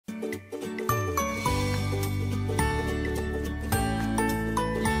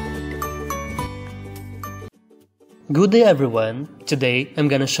Good day everyone! Today I'm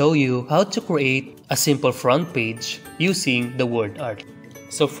gonna show you how to create a simple front page using the word art.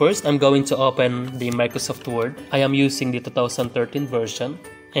 So first I'm going to open the Microsoft Word. I am using the 2013 version.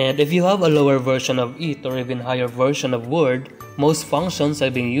 And if you have a lower version of it or even higher version of Word, most functions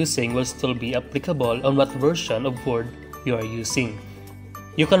I've been using will still be applicable on what version of Word you are using.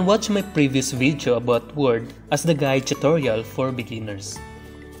 You can watch my previous video about Word as the guide tutorial for beginners.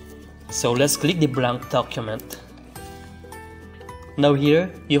 So let's click the blank document. Now here,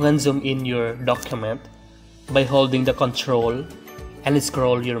 you can zoom in your document by holding the control and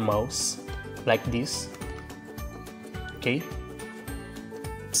scroll your mouse like this. Okay.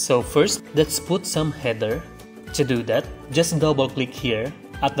 So first, let's put some header. To do that, just double click here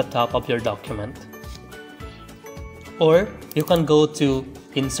at the top of your document. Or you can go to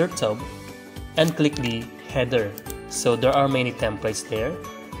Insert tab and click the header. So there are many templates there.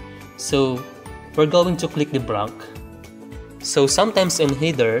 So we're going to click the blank. So sometimes in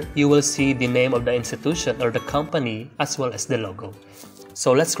header, you will see the name of the institution or the company as well as the logo.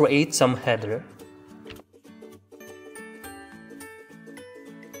 So let's create some header.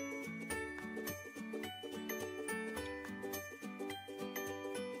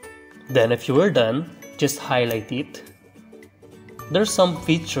 Then if you are done, just highlight it. There's some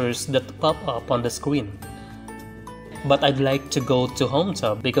features that pop up on the screen. But I'd like to go to Home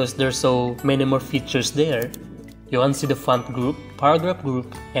tab because there's so many more features there. You can see the font group, paragraph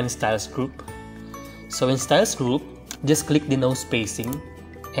group, and styles group. So in styles group, just click the no spacing,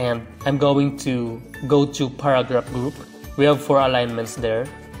 and I'm going to go to paragraph group. We have 4 alignments there.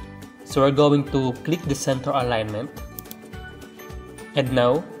 So we're going to click the center alignment. And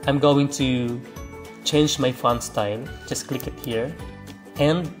now I'm going to change my font style. Just click it here.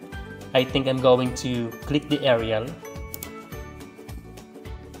 And I think I'm going to click the Arial.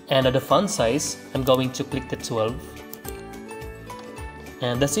 And at the font size, I'm going to click the 12.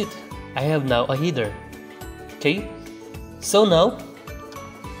 And that's it. I have now a header. Okay. So now,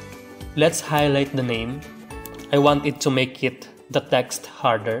 let's highlight the name. I want it to make it the text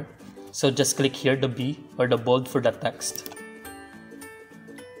harder. So just click here the B or the bold for the text.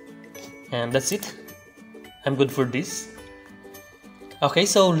 And that's it. I'm good for this. Okay,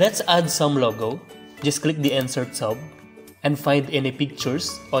 so let's add some logo. Just click the Insert tab and find any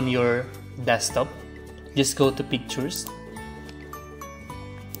pictures on your desktop. Just go to Pictures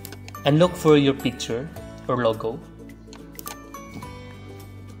and look for your picture or logo.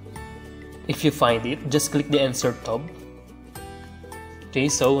 If you find it, just click the Insert tab. Okay,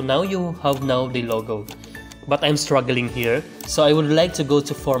 so now you have the logo. But I'm struggling here, so I would like to go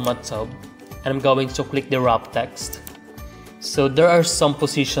to Format tab and I'm going to click the Wrap Text. So there are some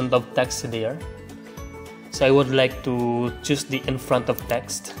positions of text there. So I would like to choose the in front of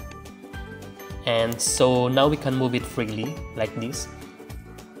text. And so now we can move it freely like this.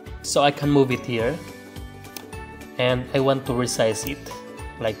 So I can move it here. And I want to resize it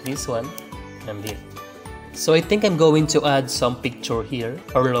like this one and here. So I think I'm going to add some picture here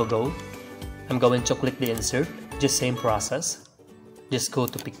or logo. I'm going to click the insert, just same process. Just go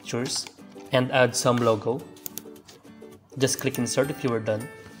to Pictures and add some logo. Just click insert if you are done.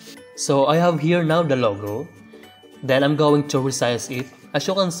 So I have here now the logo. Then I'm going to resize it. As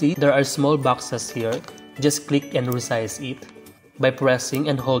you can see, there are small boxes here. Just click and resize it by pressing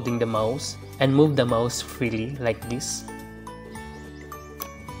and holding the mouse and move the mouse freely like this.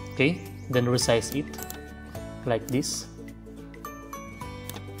 Okay, then resize it like this.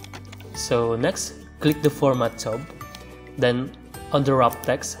 So next, click the Format tab. Then on the Wrap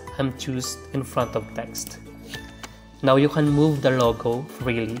Text, I'm choose in front of text. Now you can move the logo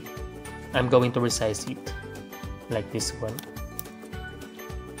freely. I'm going to resize it like this one.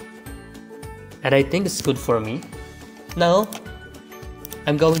 And I think it's good for me. Now,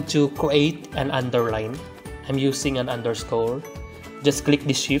 I'm going to create an underline. I'm using an underscore. Just click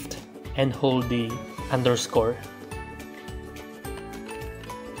the Shift and hold the underscore.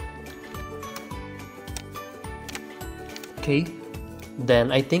 Okay,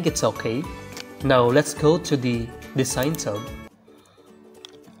 then I think it's okay. Now let's go to the Design tab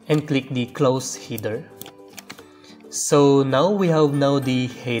and click the Close Header. So now we have the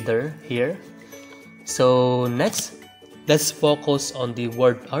header here. So next, let's focus on the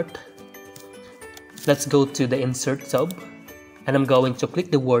word art. Let's go to the Insert tab and I'm going to click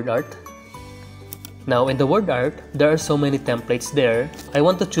the word art. Now in the word art, there are so many templates there. I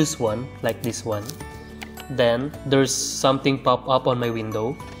want to choose one like this one. Then there's something pop up on my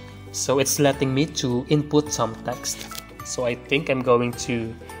window. So it's letting me to input some text. So I think I'm going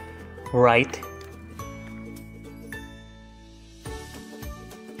to write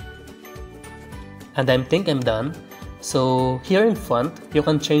and I think I'm done. So here in font, you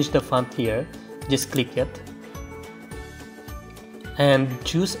can change the font here. Just click it and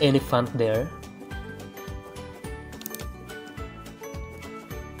choose any font there.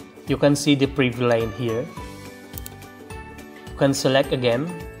 You can see the preview line here. You can select again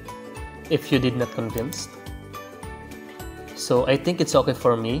if you did not convinced. So I think it's okay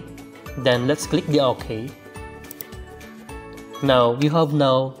for me. Then let's click the OK. Now you have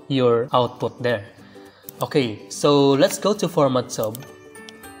your output there. Okay, so let's go to Format Sub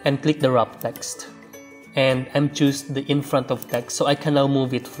and click the wrap text. And I'm choose the in front of text, so I can now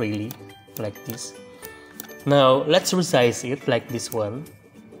move it freely like this. Now let's resize it like this one.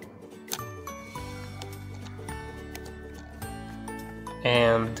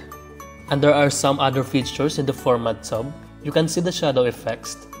 And there are some other features in the Format Sub. You can see the shadow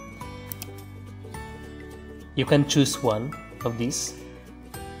effects. You can choose one of these.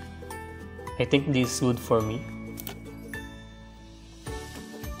 I think this is good for me.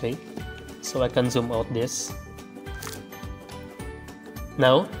 Okay, so I can zoom out this.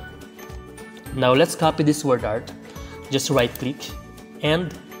 Now let's copy this word art. Just right click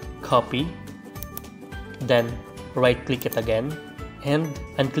and copy. Then right click it again and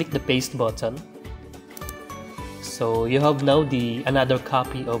click the paste button. So you have now another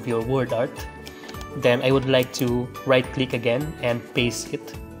copy of your word art. Then I would like to right click again and paste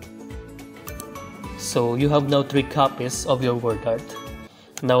it. So you have now 3 copies of your word art.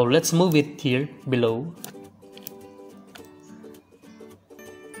 Now let's move it here below.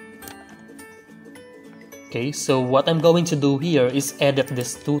 Okay, so what I'm going to do here is edit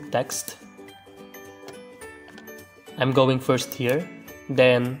this to text. I'm going first here,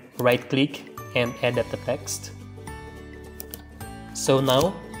 then right click and edit the text. So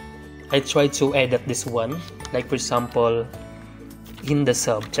now I try to edit this one, like for example in the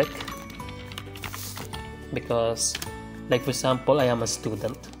subject, because like for example I am a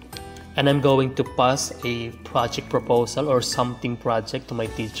student and I'm going to pass a project proposal or something project to my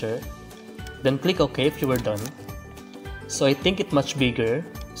teacher. Then click OK if you were done. So I think it's much bigger,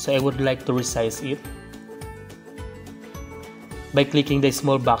 so I would like to resize it by clicking the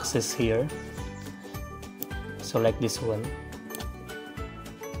small boxes here, so like this one.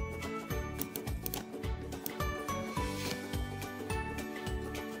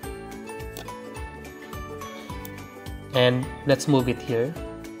 And let's move it here.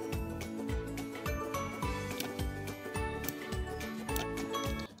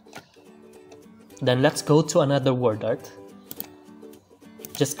 Then let's go to another word art.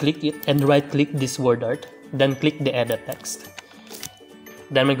 Just click it and right click this word art, then click the edit text.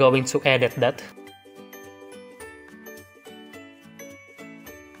 Then we're going to edit that.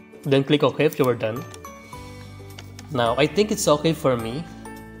 Then click OK if you were done. Now I think it's okay for me.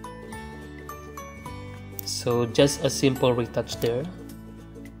 So just a simple retouch there.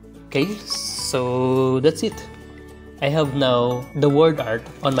 Okay, so that's it. I have now the word art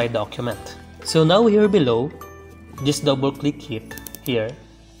on my document. So now here below, just double click it here.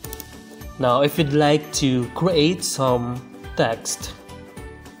 Now if you'd like to create some text,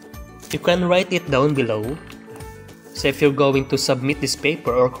 you can write it down below. So if you're going to submit this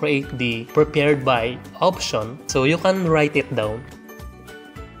paper or create the prepared by option, so you can write it down.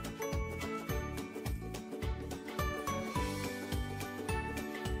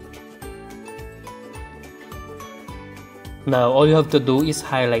 Now all you have to do is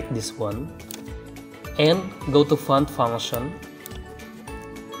highlight this one and go to font function.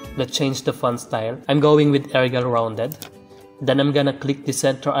 Let's change the font style. I'm going with Arial rounded. Then I'm gonna click the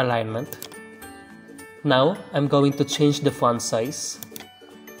center alignment. Now I'm going to change the font size.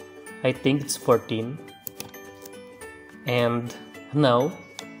 I think it's 14. And now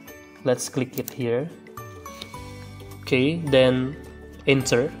let's click it here. Okay, then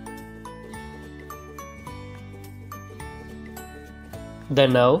enter.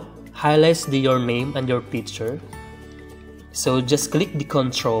 Then now highlights your name and your picture. So just click the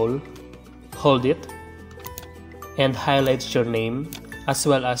control, hold it, and highlights your name as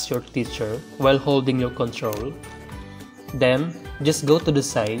well as your teacher while holding your control. Then just go to the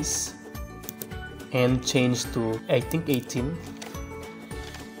size and change to I think 18.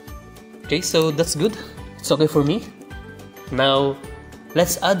 Okay, so that's good. It's okay for me. Now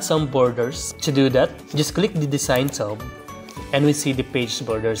let's add some borders. To do that, just click the design tab and we see the page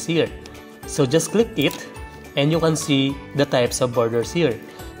borders here. So just click it and you can see the types of borders here.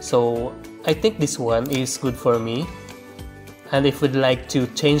 So I think this one is good for me. And if we'd like to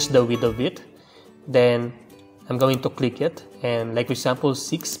change the width of it, then I'm going to click it and like for example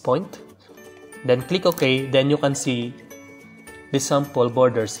 6 point. Then click OK, then you can see the sample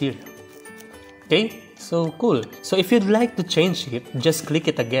borders here. Okay, So cool. So if you'd like to change it, just click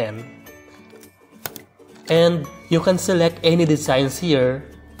it again. And you can select any designs here.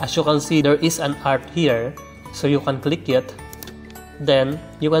 As you can see, there is an art here. So you can click it. Then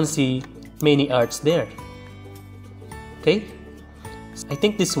you can see many arts there. Okay? I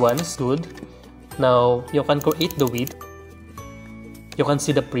think this one is good. Now you can create the width. You can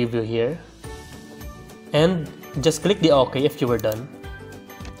see the preview here. And just click the OK if you were done.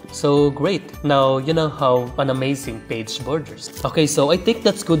 So great, now you now have an amazing page borders. Okay, so I think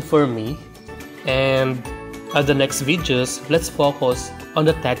that's good for me. And at the next videos, let's focus on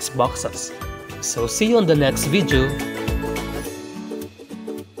the text boxes. So see you on the next video.